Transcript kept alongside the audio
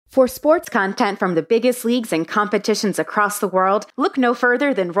For sports content from the biggest leagues and competitions across the world, look no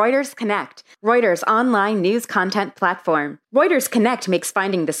further than Reuters Connect, Reuters' online news content platform. Reuters Connect makes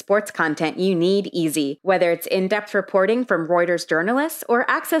finding the sports content you need easy, whether it's in-depth reporting from Reuters journalists or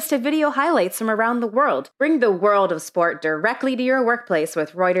access to video highlights from around the world. Bring the world of sport directly to your workplace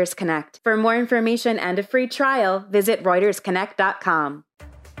with Reuters Connect. For more information and a free trial, visit ReutersConnect.com.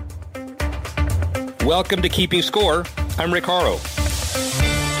 Welcome to Keeping Score. I'm Rick Horrow.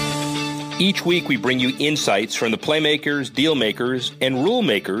 Each week we bring you insights from the playmakers, deal makers, and rule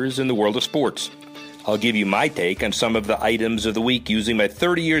makers in the world of sports. I'll give you my take on some of the items of the week using my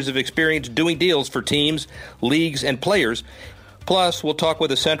 30 years of experience doing deals for teams, leagues, and players. Plus, we'll talk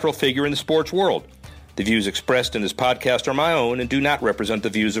with a central figure in the sports world. The views expressed in this podcast are my own and do not represent the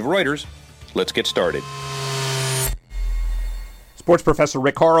views of Reuters. Let's get started. Sports professor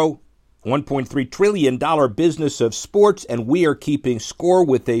Rick Horrow, $1.3 trillion business of sports, and we are keeping score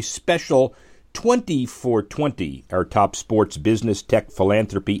with a special 20/20, our top sports business tech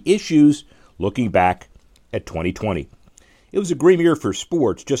philanthropy issues, looking back at 2020. It was a grim year for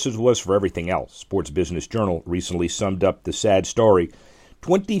sports, just as it was for everything else. Sports Business Journal recently summed up the sad story.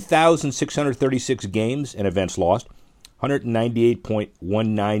 20,636 games and events lost,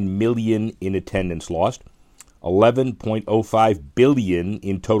 198.19 million in attendance lost, $11.05 billion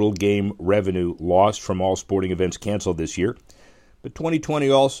in total game revenue lost from all sporting events canceled this year. But 2020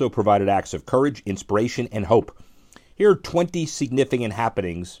 also provided acts of courage, inspiration, and hope. Here are 20 significant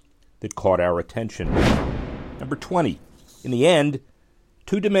happenings that caught our attention. Number 20. In the end,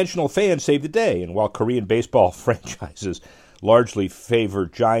 two-dimensional fans saved the day, and while Korean baseball franchises largely favor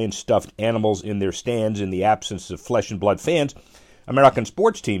giant stuffed animals in their stands in the absence of flesh and blood fans, American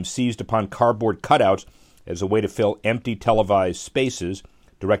sports teams seized upon cardboard cutouts as a way to fill empty televised spaces,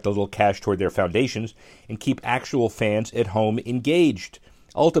 direct a little cash toward their foundations, and keep actual fans at home engaged.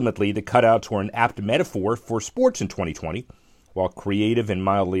 Ultimately, the cutouts were an apt metaphor for sports in 2020. While creative and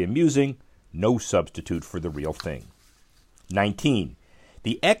mildly amusing, no substitute for the real thing. 19.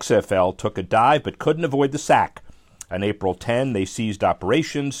 The XFL took a dive but couldn't avoid the sack. On April 10, they ceased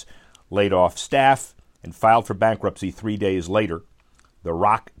operations, laid off staff, and filed for bankruptcy 3 days later. The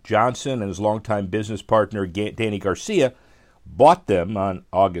Rock Johnson and his longtime business partner, Danny Garcia, bought them on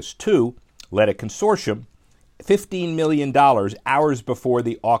August 2, led a consortium, $15 million hours before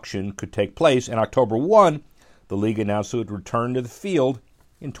the auction could take place. And October 1, the league announced it would return to the field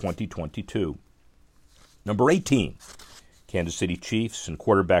in 2022. Number 18, Kansas City Chiefs and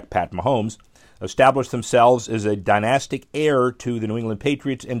quarterback Pat Mahomes established themselves as a dynastic heir to the New England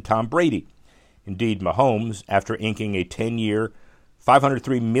Patriots and Tom Brady. Indeed, Mahomes, after inking a 10-year,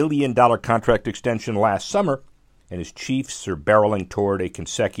 $503 million contract extension last summer, and his Chiefs are barreling toward a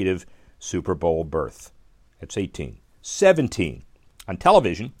consecutive Super Bowl berth. That's 18. 17. On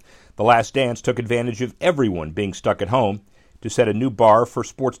television, The Last Dance took advantage of everyone being stuck at home to set a new bar for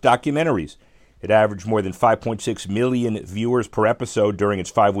sports documentaries. It averaged more than 5.6 million viewers per episode during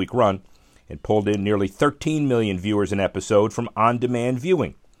its 5-week run and pulled in nearly 13 million viewers an episode from on-demand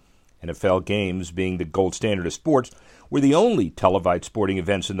viewing. NFL games, being the gold standard of sports, were the only televised sporting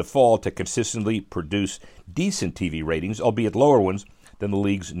events in the fall to consistently produce decent TV ratings, albeit lower ones than the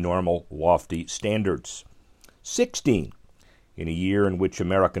league's normal lofty standards. 16. In a year in which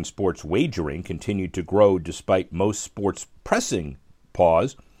American sports wagering continued to grow despite most sports pressing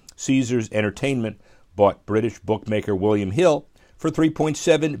pause, Caesars Entertainment bought British bookmaker William Hill for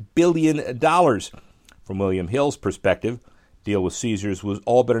 $3.7 billion. From William Hill's perspective, deal with Caesars was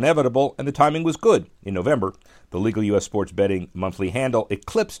all but inevitable, and the timing was good. In November, the legal U.S. sports betting monthly handle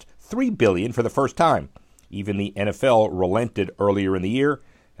eclipsed $3 billion for the first time. Even the NFL relented earlier in the year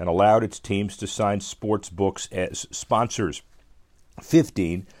and allowed its teams to sign sports books as sponsors.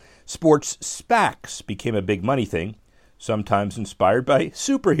 15. Sports SPACs became a big money thing, sometimes inspired by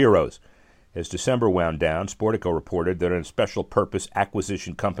superheroes. As December wound down, Sportico reported that a special purpose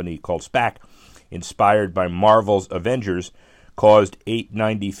acquisition company called SPAC, inspired by Marvel's Avengers, caused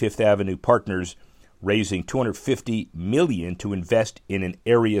 890 Fifth Avenue partners raising $250 million to invest in an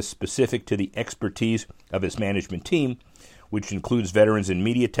area specific to the expertise of its management team, which includes veterans in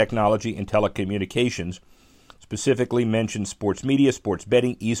media technology and telecommunications, specifically mentioned sports media, sports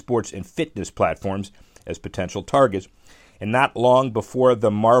betting, esports, and fitness platforms as potential targets. And not long before the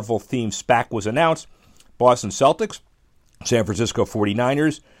Marvel-themed SPAC was announced, Boston Celtics, San Francisco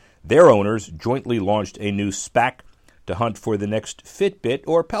 49ers, their owners jointly launched a new SPAC to hunt for the next Fitbit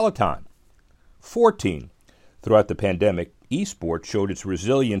or Peloton. 14. Throughout the pandemic, esports showed its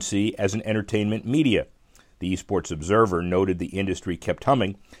resiliency as an entertainment media. The Esports Observer noted the industry kept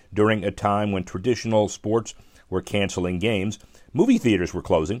humming during a time when traditional sports were canceling games, Movie theaters were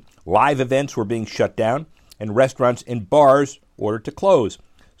closing, live events were being shut down, and restaurants and bars ordered to close.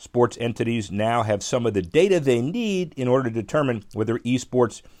 Sports entities now have some of the data they need in order to determine whether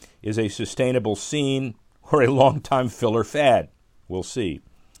esports is a sustainable scene or a long-time filler fad. We'll see.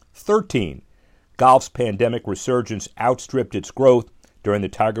 13. Golf's pandemic resurgence outstripped its growth during the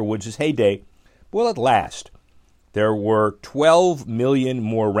Tiger Woods' heyday. Will it last? There were 12 million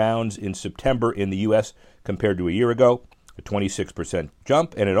more rounds in September in the U.S. compared to a year ago, a 26%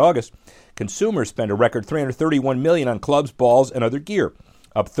 jump. And in August, consumers spent a record $331 million on clubs, balls, and other gear,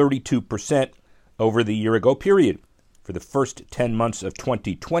 up 32% over the year-ago period. For the first 10 months of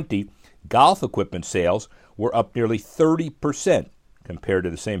 2020, golf equipment sales were up nearly 30% compared to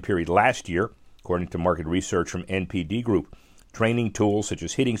the same period last year, according to market research from NPD Group. Training tools such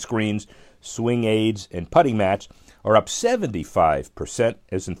as hitting screens, swing aids, and putting mats are up 75%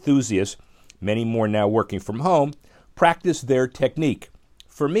 as enthusiasts, many more now working from home, practice their technique.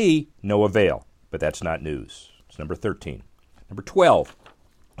 For me, no avail, but that's not news. It's number 13. Number 12.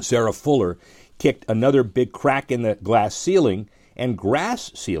 Sarah Fuller kicked another big crack in the glass ceiling and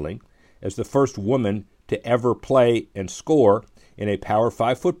grass ceiling as the first woman to ever play and score in a Power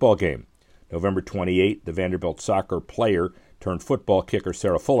 5 football game. November 28, the Vanderbilt soccer player turned football kicker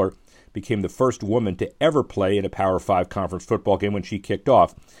Sarah Fuller became the first woman to ever play in a Power 5 conference football game when she kicked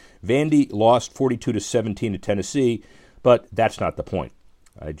off. Vandy lost 42-17 to Tennessee, but that's not the point.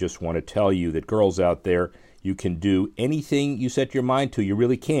 I just want to tell you that girls out there, you can do anything you set your mind to. You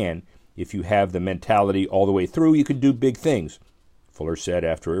really can. If you have the mentality all the way through, you can do big things, Fuller said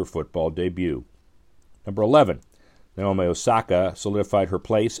after her football debut. Number 11, Naomi Osaka solidified her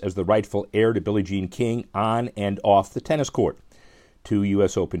place as the rightful heir to Billie Jean King on and off the tennis court. 2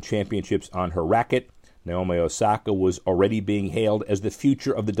 U.S. Open championships on her racket. Naomi Osaka was already being hailed as the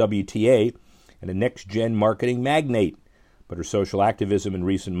future of the WTA and a next-gen marketing magnate. But her social activism in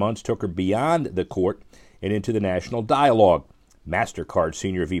recent months took her beyond the court and into the national dialogue. MasterCard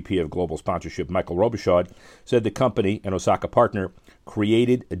Senior VP of Global Sponsorship Michael Robichaud said the company, an Osaka partner,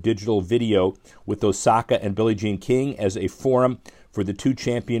 created a digital video with Osaka and Billie Jean King as a forum for the two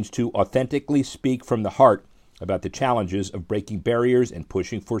champions to authentically speak from the heart about the challenges of breaking barriers and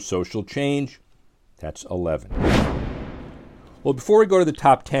pushing for social change. That's 11. Well, before we go to the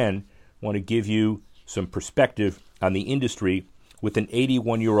top 10, I want to give you some perspective on the industry with an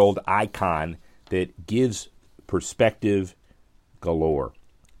 81-year-old icon that gives perspective galore,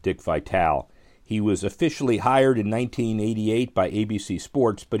 Dick Vitale. He was officially hired in 1988 by ABC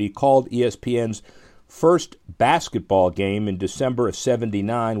Sports, but he called ESPN's first basketball game in December of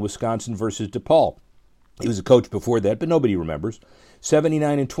 '79, Wisconsin versus DePaul. He was a coach before that, but nobody remembers.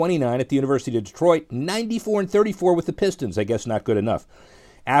 79-29 at the University of Detroit, 94-34 with the Pistons. I guess not good enough.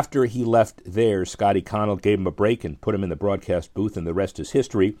 After he left there, Scotty Connell gave him a break and put him in the broadcast booth, and the rest is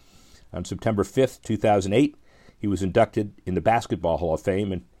history. On September 5th, 2008, he was inducted in the Basketball Hall of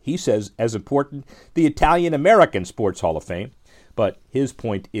Fame, and he says, as important, the Italian-American Sports Hall of Fame. But his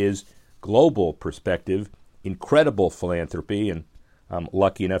point is global perspective, incredible philanthropy, and I'm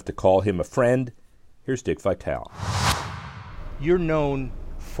lucky enough to call him a friend. Here's Dick Vitale. You're known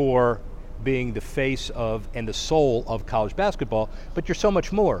for being the face of and the soul of college basketball, but you're so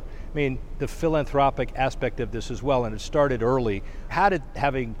much more. I mean, the philanthropic aspect of this as well, and it started early. How did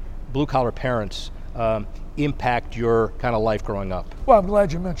having blue-collar parents impact your kind of life growing up? Well, I'm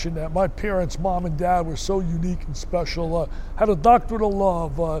glad you mentioned that. My parents, mom and dad, were so unique and special. Had a doctorate of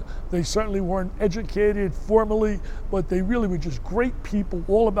love. They certainly weren't educated formally, but they really were just great people,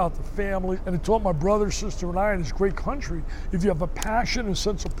 all about the family. And it taught my brother, sister, and I in this great country, if you have a passion and a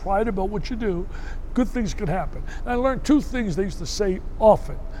sense of pride about what you do, good things can happen. And I learned 2 things they used to say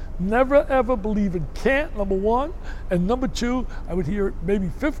often. Never ever believe in can't, number 1. And number 2, I would hear it maybe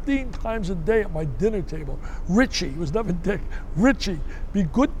 15 times a day at my dinner table. Richie, it was never Dick, Richie, be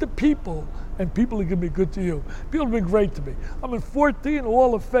good to people and people are going to be good to you. People have been great to me. I'm in 14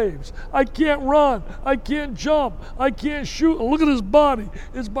 Hall of Fames. I can't run. I can't jump. I can't shoot. Look at his body.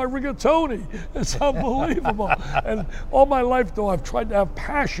 It's my rigatoni. It's unbelievable. And all my life, though, I've tried to have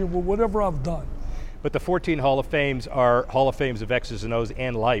passion with whatever I've done. But the 14 Hall of Fames are Hall of Fames of X's and O's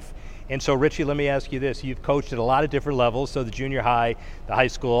and life. And so, Richie, let me ask you this. You've coached at a lot of different levels, so the junior high, the high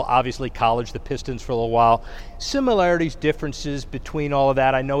school, obviously college, the Pistons for a little while. Similarities, differences between all of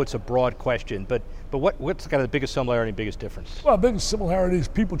that? I know it's a broad question, but what's kind of the biggest similarity and biggest difference? Well, the biggest similarity is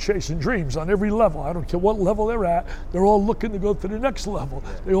people chasing dreams on every level. I don't care what level they're at. They're all looking to go to the next level.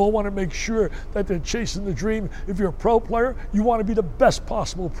 They all want to make sure that they're chasing the dream. If you're a pro player, you want to be the best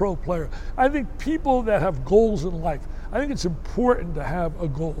possible pro player. I think people that have goals in life, I think it's important to have a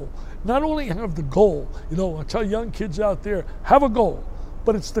goal. Not only have the goal, I tell young kids out there, have a goal,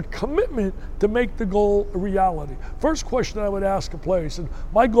 but it's the commitment to make the goal a reality. First question I would ask a player, he said,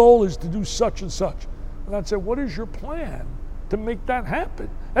 my goal is to do such and such. And I'd say, what is your plan to make that happen?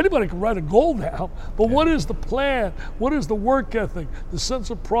 Anybody can write a goal down, but what is the plan? What is the work ethic, the sense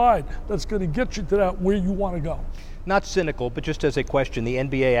of pride that's going to get you to that where you want to go? Not cynical, but just as a question, the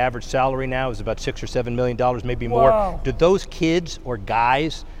NBA average salary now is about $6 or $7 million, maybe more. Wow. Do those kids or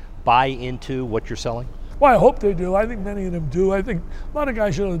guys buy into what you're selling? Well, I hope they do. I think many of them do. I think a lot of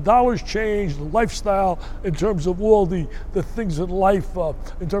guys, the dollars change, the lifestyle in terms of all the things in life,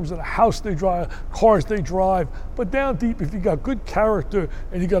 in terms of the house they drive, cars they drive. But down deep, if you got good character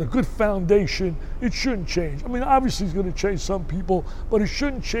and you got a good foundation, it shouldn't change. I mean, obviously it's going to change some people, but it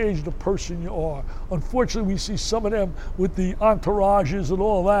shouldn't change the person you are. Unfortunately, we see some of them with the entourages and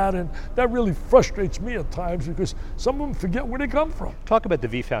all that, and that really frustrates me at times because some of them forget where they come from. Talk about the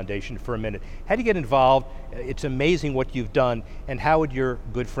V Foundation for a minute. How do you get involved? It's amazing what you've done, and how would your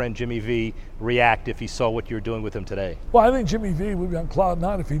good friend Jimmy V react if he saw what you're doing with him today? Well, I think Jimmy V would be on cloud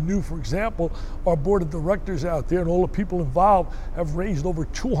nine if he knew, for example, our board of directors out there and all the people involved have raised over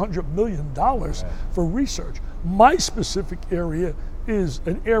 $200 million for research. My specific area is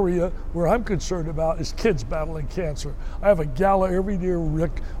an area where I'm concerned about is kids battling cancer. I have a gala every year,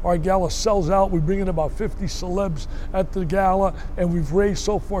 Rick. Our gala sells out. We bring in about 50 celebs at the gala, and we've raised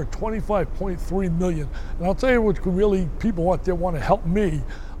so far $25.3 million. And I'll tell you what really people want to help me.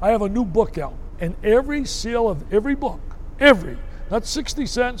 I have a new book out, and every sale of every book, not 60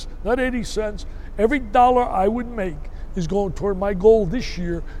 cents, not 80 cents, every dollar I would make is going toward my goal this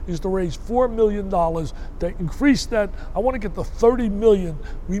year is to raise $4 million to increase that. I want to get to 30 million.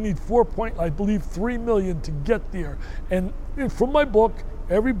 We need 3 million to get there. And from my book,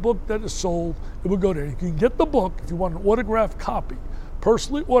 every book that is sold, it will go there. You can get the book if you want an autographed copy,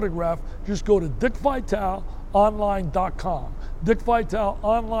 personally autographed. Just go to dickvitalonline.com,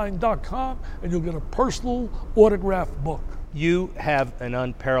 dickvitalonline.com, and you'll get a personal autographed book. You have an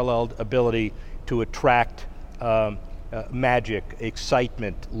unparalleled ability to attract magic,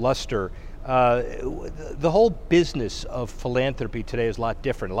 excitement, luster. The whole business of philanthropy today is a lot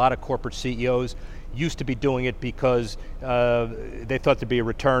different. A lot of corporate CEOs used to be doing it because they thought there'd be a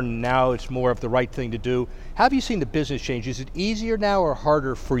return. Now it's more of the right thing to do. How have you seen the business change? Is it easier now or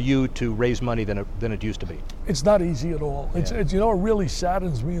harder for you to raise money than it used to be? It's not easy at all. It's what really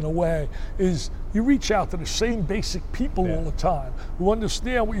saddens me in a way is you reach out to the same basic people all the time who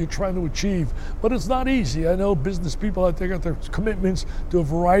understand what you're trying to achieve, but it's not easy. I know business people out there got their commitments to a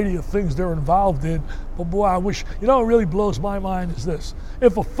variety of things they're involved in, but boy, I wish, what really blows my mind is this.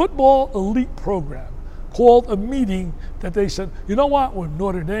 If a football elite program called a meeting that they said, you know what, with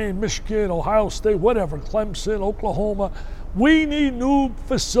Notre Dame, Michigan, Ohio State, whatever, Clemson, Oklahoma, we need new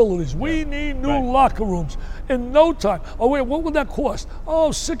facilities. We need new locker rooms. In no time. Oh, wait, what would that cost?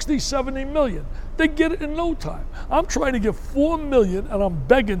 Oh, 60, 70 million. They get it in no time. I'm trying to get 4 million, and I'm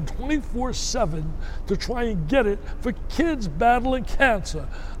begging 24/7 to try and get it for kids battling cancer.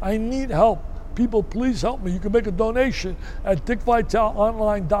 I need help. People, please help me. You can make a donation at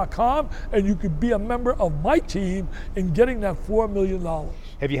dickvitalonline.com, and you can be a member of my team in getting that $4 million.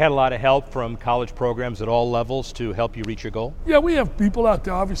 Have you had a lot of help from college programs at all levels to help you reach your goal? Yeah, we have people out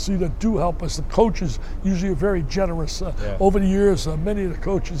there, obviously, that do help us. The coaches usually are very generous. Over the years, many of the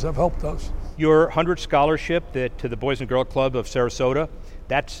coaches have helped us. Your 100 scholarship to the Boys and Girls Club of Sarasota,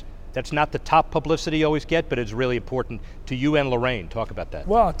 that's not the top publicity you always get, but it's really important to you and Lorraine. Talk about that.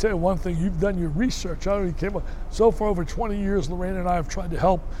 Well, I'll tell you one thing. You've done your research. I already came up. So for over 20 years, Lorraine and I have tried to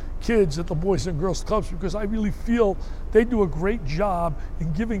help kids at the Boys and Girls Clubs because I really feel they do a great job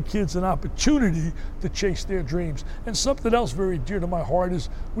in giving kids an opportunity to chase their dreams. And something else very dear to my heart is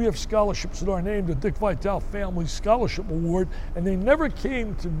we have scholarships in our name, the Dick Vitale Family Scholarship Award, and they never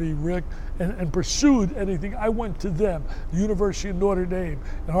came to me, Rick, and pursued anything. I went to them, the University of Notre Dame.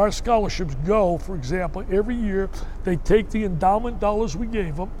 And our scholarships go, for example, every year they take the endowment dollars we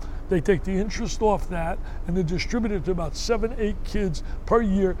gave them, they take the interest off that, and they distribute it to about 7-8 kids per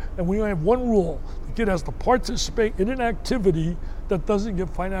year. And we only have one rule. The kid has to participate in an activity that doesn't get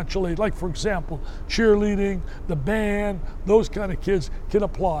financial aid. Like, for example, cheerleading, the band, those kind of kids can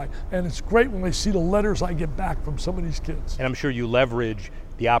apply. And it's great when they see the letters I get back from some of these kids. And I'm sure you leverage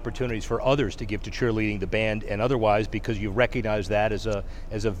the opportunities for others to give to cheerleading, the band, and otherwise because you recognize that as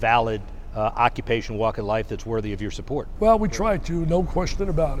a valid occupation, walk in life that's worthy of your support. Well, we try to, no question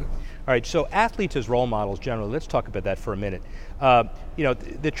about it. All right, so athletes as role models generally, let's talk about that for a minute.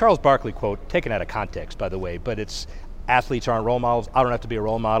 The Charles Barkley quote, taken out of context, by the way, but athletes aren't role models. I don't have to be a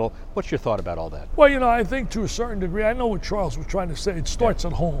role model. What's your thought about all that? Well, I think to a certain degree, I know what Charles was trying to say. It starts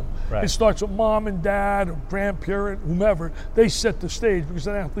at home. Right. It starts with mom and dad or grandparent, whomever. They set the stage because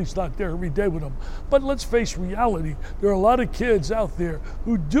an athlete's not there every day with them. But let's face reality. There are a lot of kids out there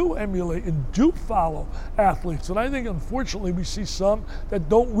who do emulate and do follow athletes. And I think, unfortunately, we see some that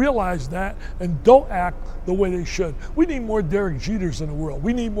don't realize that and don't act the way they should. We need more Derek Jeters in the world.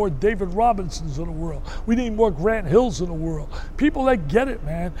 We need more David Robinsons in the world. We need more Grant Hills in the world. People that get it,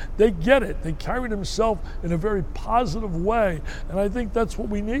 man. They get it. They carry themselves in a very positive way. And I think that's what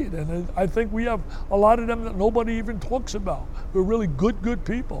we need. And I think we have a lot of them that nobody even talks about. They're really good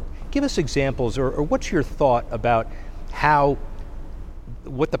people. Give us examples, or what's your thought about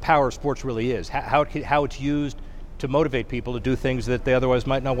what the power of sports really is, how it's used to motivate people to do things that they otherwise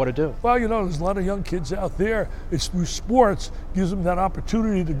might not want to do? Well, there's a lot of young kids out there. It's through sports gives them that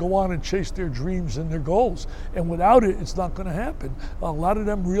opportunity to go on and chase their dreams and their goals. And without it, it's not going to happen. A lot of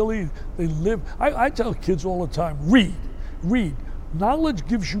them really, they live. I tell kids all the time, read. Knowledge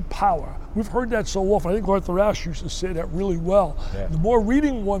gives you power. We've heard that so often. I think Arthur Ashe used to say that really well. Yeah. The more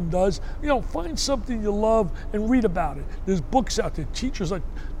reading one does, find something you love and read about it. There's books out there. Teachers, I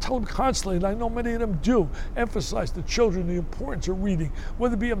tell them constantly, and I know many of them do, emphasize to children the importance of reading.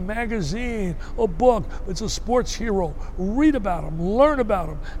 Whether it be a magazine, a book, it's a sports hero. Read about them, learn about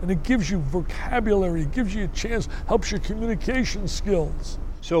them, and it gives you vocabulary, it gives you a chance, helps your communication skills.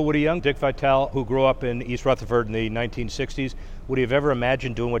 So would a young Dick Vitale who grew up in East Rutherford in the 1960s, would he have ever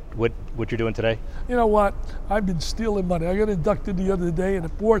imagined doing what you're doing today? You know what? I've been stealing money. I got inducted the other day in the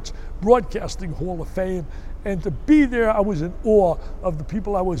Sports Broadcasting Hall of Fame, and to be there, I was in awe of the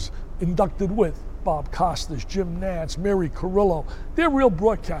people I was inducted with. Bob Costas, Jim Nantz, Mary Carrillo. They're real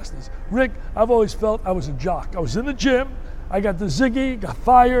broadcasters. Rick, I've always felt I was a jock. I was in the gym. I got the ziggy, got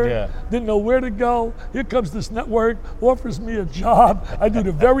fired, didn't know where to go. Here comes this network, offers me a job. I do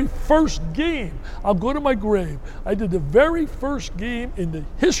the very first game. I'll go to my grave. I did the very first game in the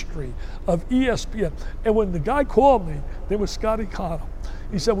history of ESPN. And when the guy called me, there was Scotty Connell.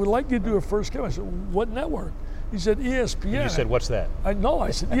 He said, we'd like you to do a first game. I said, what network? He said, ESPN. And you said, what's that? I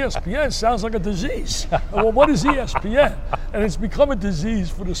said, ESPN sounds like a disease. Well, what is ESPN? And it's become a disease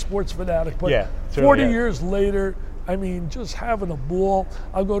for the sports fanatic. But 40 years later, just having a ball.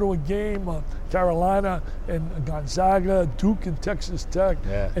 I'll go to a game, Carolina and Gonzaga, Duke and Texas Tech,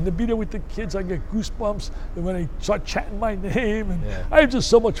 and to be there with the kids, I get goosebumps. And when they start chatting my name, and I have just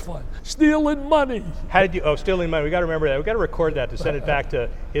so much fun. Stealing money. How did you? Stealing money. We got to remember that. We got to record that to send it back to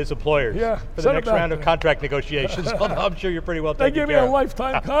his employers for the next round of contract negotiations. Although I'm sure you're pretty well taken care of. They gave me a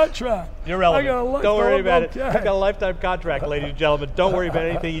lifetime contract. You're relevant. Don't worry about it. You got a lifetime contract, ladies and gentlemen. Don't worry about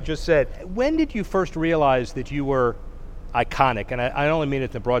anything you just said. When did you first realize that you were iconic? And I only mean it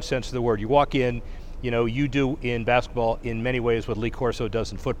in the broad sense of the word. You walk in, you do in basketball in many ways what Lee Corso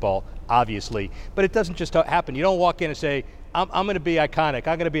does in football, obviously. But it doesn't just happen. You don't walk in and say, I'm going to be iconic.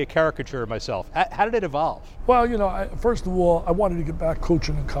 I'm going to be a caricature of myself. How did it evolve? Well, first of all, I wanted to get back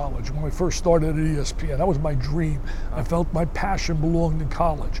coaching in college. When I first started at ESPN, that was my dream. I felt my passion belonged in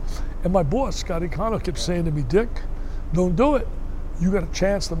college. And my boss, Scotty Connell, kept saying to me, Dick, don't do it. You got a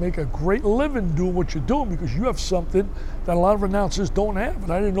chance to make a great living doing what you're doing because you have something that a lot of announcers don't have.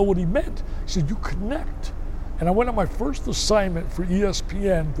 And I didn't know what he meant. He said, you connect. And I went on my first assignment for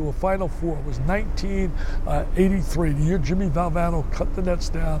ESPN to a Final Four. It was 1983, the year Jimmy Valvano cut the nets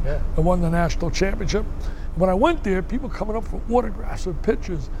down and won the national championship. When I went there, people coming up for autographs and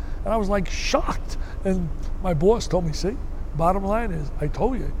pictures, and I was like shocked. And my boss told me, see, bottom line is, I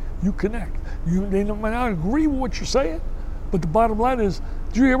told you, you connect. They might not agree with what you're saying, but the bottom line is,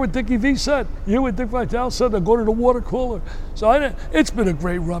 did you hear what Dickie V said? You hear what Dick Vitale said? They'll go to the water cooler. So it's been a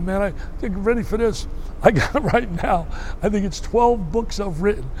great run, man. I think I'm ready for this. I got right now, I think it's 12 books I've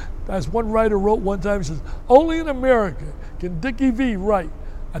written. As one writer wrote one time, he says, only in America can Dickie V write.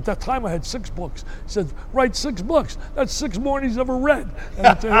 At that time, I had 6 books. He said, write 6 books. That's 6 more than he's ever read. And,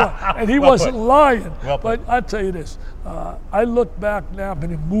 I tell you what, and he wasn't lying. But I'll tell you this. I look back now, I've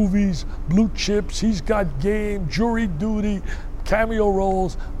been in movies, Blue Chips, He's Got Game, Jury Duty, cameo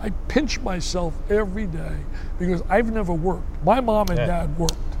roles. I pinch myself every day because I've never worked. My mom and dad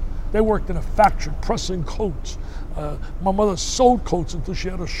worked. They worked in a factory pressing coats. My mother sewed coats until she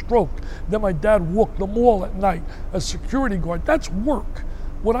had a stroke. Then my dad walked the mall at night as security guard. That's work.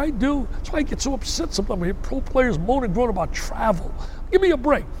 What I do, so I get so upset sometimes. I hear pro players moan and groan about travel. Give me a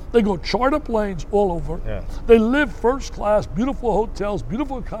break. They go charter planes all over. They live first class, beautiful hotels,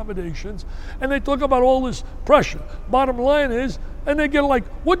 beautiful accommodations, and they talk about all this pressure. Bottom line is, and they get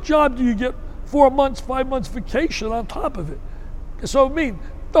what job do you get 4 months, 5 months vacation on top of it? So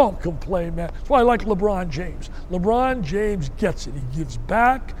Don't complain, man. That's why I like LeBron James. LeBron James gets it. He gives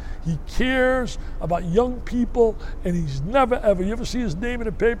back. He cares about young people, and he's never, ever, you ever see his name in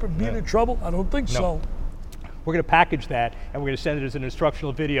the paper being in trouble? I don't think so. We're going to package that, and we're going to send it as an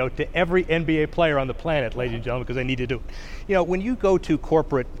instructional video to every NBA player on the planet, ladies and gentlemen, because they need to do it. You know, when you go to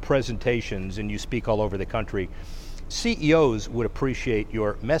corporate presentations and you speak all over the country, CEOs would appreciate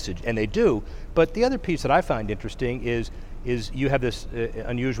your message, and they do. But the other piece that I find interesting is you have this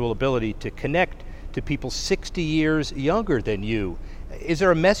unusual ability to connect to people 60 years younger than you. Is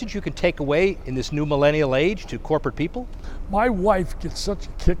there a message you can take away in this new millennial age to corporate people? My wife gets such a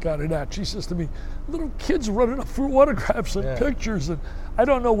kick out of that. She says to me, little kids running up for autographs and pictures, and I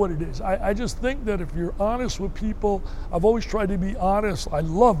don't know what it is. I just think that if you're honest with people, I've always tried to be honest. I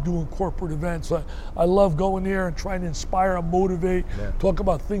love doing corporate events. I love going there and trying to inspire and motivate, talk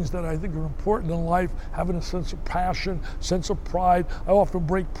about things that I think are important in life, having a sense of passion, sense of pride. I often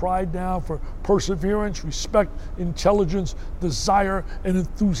break pride down for perseverance, respect, intelligence, desire, and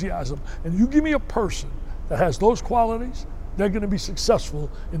enthusiasm. And you give me a person that has those qualities, they're going to be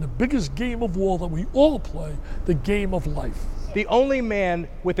successful in the biggest game of all that we all play, the game of life. The only man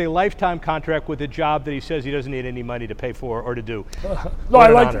with a lifetime contract with a job that he says he doesn't need any money to pay for or to do. No, I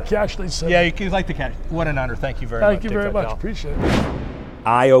like the cash, they say. Yeah, you like the cash. What an honor. Thank you very much. Thank you very much. Appreciate it.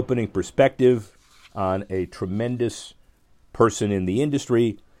 Eye-opening perspective on a tremendous person in the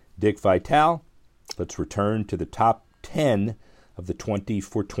industry, Dick Vitale. Let's return to the top 10 of the 20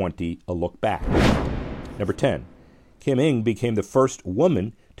 for 20, a look back. Number 10. Kim Ng became the first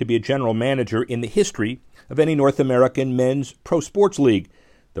woman to be a general manager in the history of any North American men's pro sports league.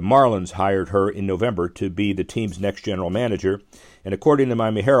 The Marlins hired her in November to be the team's next general manager, and according to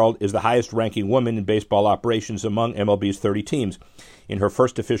Miami Herald, is the highest-ranking woman in baseball operations among MLB's 30 teams. In her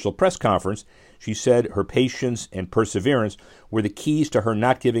first official press conference, she said her patience and perseverance were the keys to her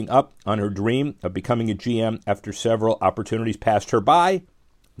not giving up on her dream of becoming a GM after several opportunities passed her by.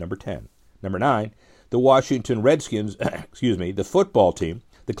 Number 10. Number 9. The Washington Redskins, the football team,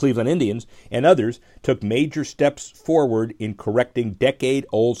 the Cleveland Indians, and others took major steps forward in correcting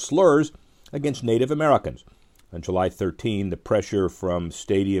decade-old slurs against Native Americans. On July 13, the pressure from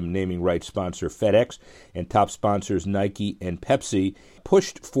stadium naming rights sponsor FedEx and top sponsors Nike and Pepsi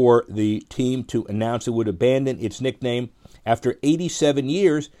pushed for the team to announce it would abandon its nickname after 87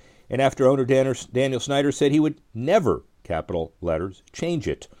 years, and after owner Daniel Snyder said he would never, capital letters, change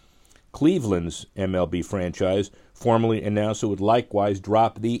it. Cleveland's MLB franchise formally announced it would likewise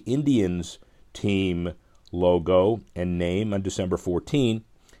drop the Indians team logo and name on December 14,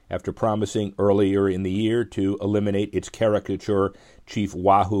 after promising earlier in the year to eliminate its caricature Chief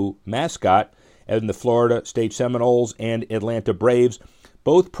Wahoo mascot. And the Florida State Seminoles and Atlanta Braves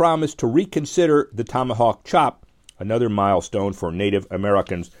both promised to reconsider the tomahawk chop, another milestone for Native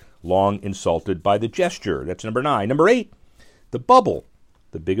Americans long insulted by the gesture. That's number 9. Number 8, the bubble.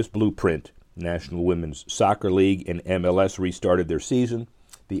 The biggest blueprint. National Women's Soccer League and MLS restarted their season.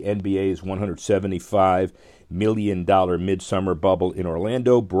 The NBA's $175 million midsummer bubble in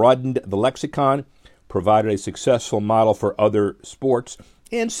Orlando broadened the lexicon, provided a successful model for other sports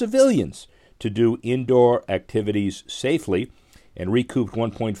and civilians to do indoor activities safely, and recouped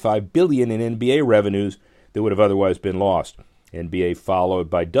 $1.5 billion in NBA revenues that would have otherwise been lost. NBA followed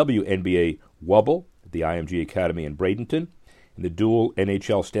by WNBA Wubble, the IMG Academy in Bradenton, and the dual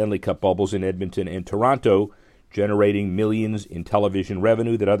NHL Stanley Cup bubbles in Edmonton and Toronto, generating millions in television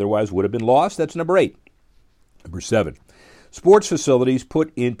revenue that otherwise would have been lost. That's number 8. Number 7. Sports facilities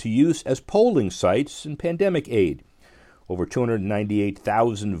put into use as polling sites in pandemic aid. Over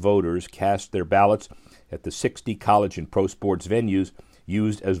 298,000 voters cast their ballots at the 60 college and pro sports venues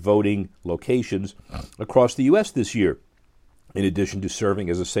used as voting locations across the U.S. this year. In addition to serving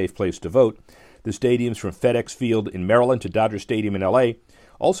as a safe place to vote, the stadiums from FedEx Field in Maryland to Dodger Stadium in L.A.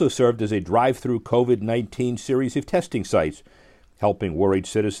 also served as a drive-through COVID-19 series of testing sites, helping worried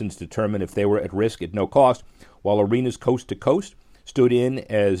citizens determine if they were at risk at no cost, while arenas coast to coast stood in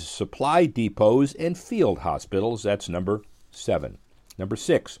as supply depots and field hospitals. That's number 7. Number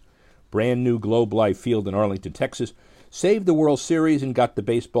 6, brand new Globe Life Field in Arlington, Texas, saved the World Series and got the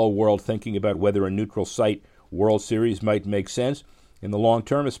baseball world thinking about whether a neutral site World Series might make sense in the long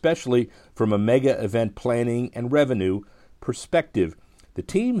term, especially from a mega event planning and revenue perspective. The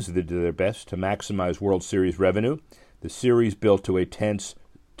teams did their best to maximize World Series revenue. The series built to a tense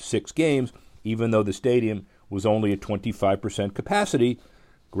 6 games, even though the stadium was only at 25% capacity.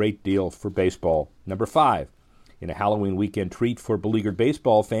 Great deal for baseball. Number 5, in a Halloween weekend treat for beleaguered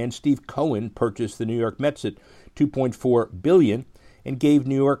baseball fans, Steve Cohen purchased the New York Mets at $2.4 billion and gave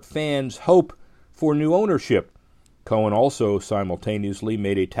New York fans hope for new ownership. Cohen also simultaneously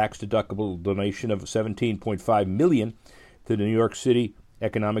made a tax-deductible donation of $17.5 million to the New York City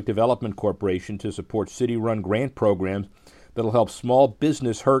Economic Development Corporation to support city-run grant programs that will help small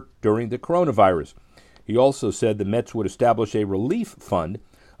business hurt during the coronavirus. He also said the Mets would establish a relief fund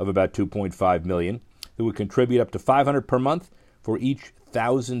of about $2.5 million that would contribute up to $500 per month for each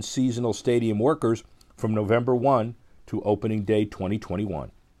 1,000 seasonal stadium workers from November 1 to opening day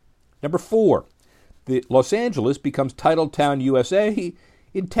 2021. Number 4, Los Angeles becomes Titletown USA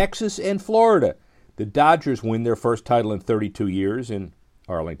in Texas and Florida. The Dodgers win their first title in 32 years in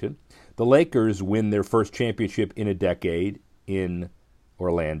Arlington. The Lakers win their first championship in a decade in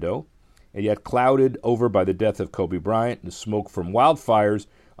Orlando. And yet clouded over by the death of Kobe Bryant and smoke from wildfires,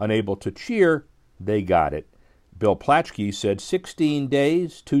 unable to cheer, they got it. Bill Plaschke said 16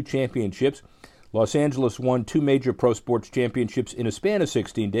 days, 2 championships. Los Angeles won 2 major pro sports championships in a span of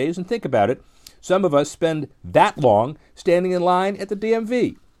 16 days. And think about it, some of us spend that long standing in line at the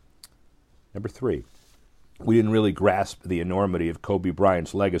DMV. Number 3, we didn't really grasp the enormity of Kobe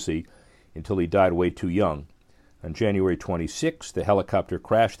Bryant's legacy until he died way too young. On January 26, the helicopter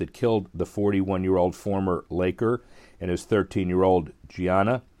crash that killed the 41-year-old former Laker and his 13-year-old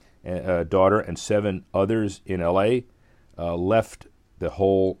Gianna daughter and 7 others in L.A. Left the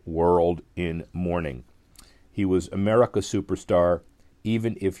whole world in mourning. He was America's superstar,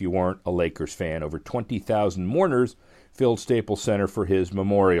 even if you weren't a Lakers fan. Over 20,000 mourners filled Staples Center for his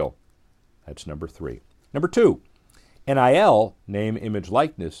memorial. That's number 3. Number 2, NIL, name, image,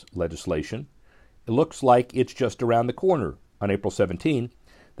 likeness legislation. It looks like it's just around the corner. On April 17,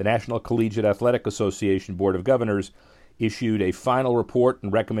 the National Collegiate Athletic Association Board of Governors issued a final report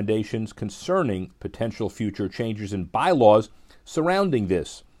and recommendations concerning potential future changes in bylaws surrounding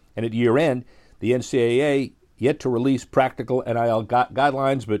this. And at year end, the NCAA yet to release practical NIL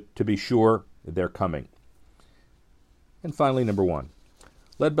guidelines, but to be sure, they're coming. And finally, number 1.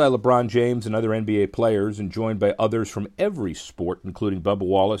 Led by LeBron James and other NBA players and joined by others from every sport, including Bubba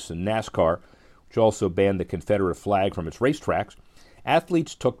Wallace and NASCAR, which also banned the Confederate flag from its racetracks,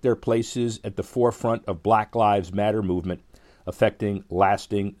 athletes took their places at the forefront of Black Lives Matter movement, affecting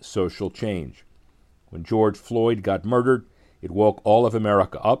lasting social change. When George Floyd got murdered, it woke all of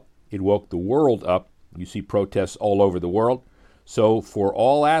America up. It woke the world up. You see protests all over the world. So for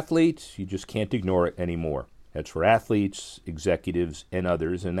all athletes, you just can't ignore it anymore. That's for athletes, executives, and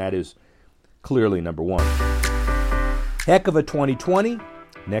others, and that is clearly number 1. Heck of a 2020.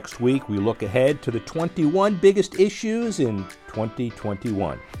 Next week, we look ahead to the 21 biggest issues in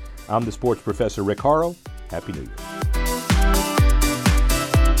 2021. I'm the sports professor, Rick Horrow. Happy New Year.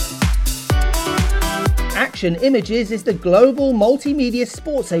 Action Images is the global multimedia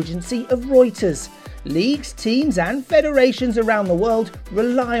sports agency of Reuters. Leagues, teams and federations around the world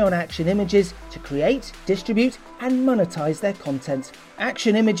rely on Action Images to create, distribute and monetize their content.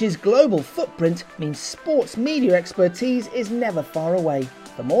 Action Images' global footprint means sports media expertise is never far away.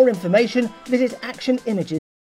 For more information, visit actionimages.com.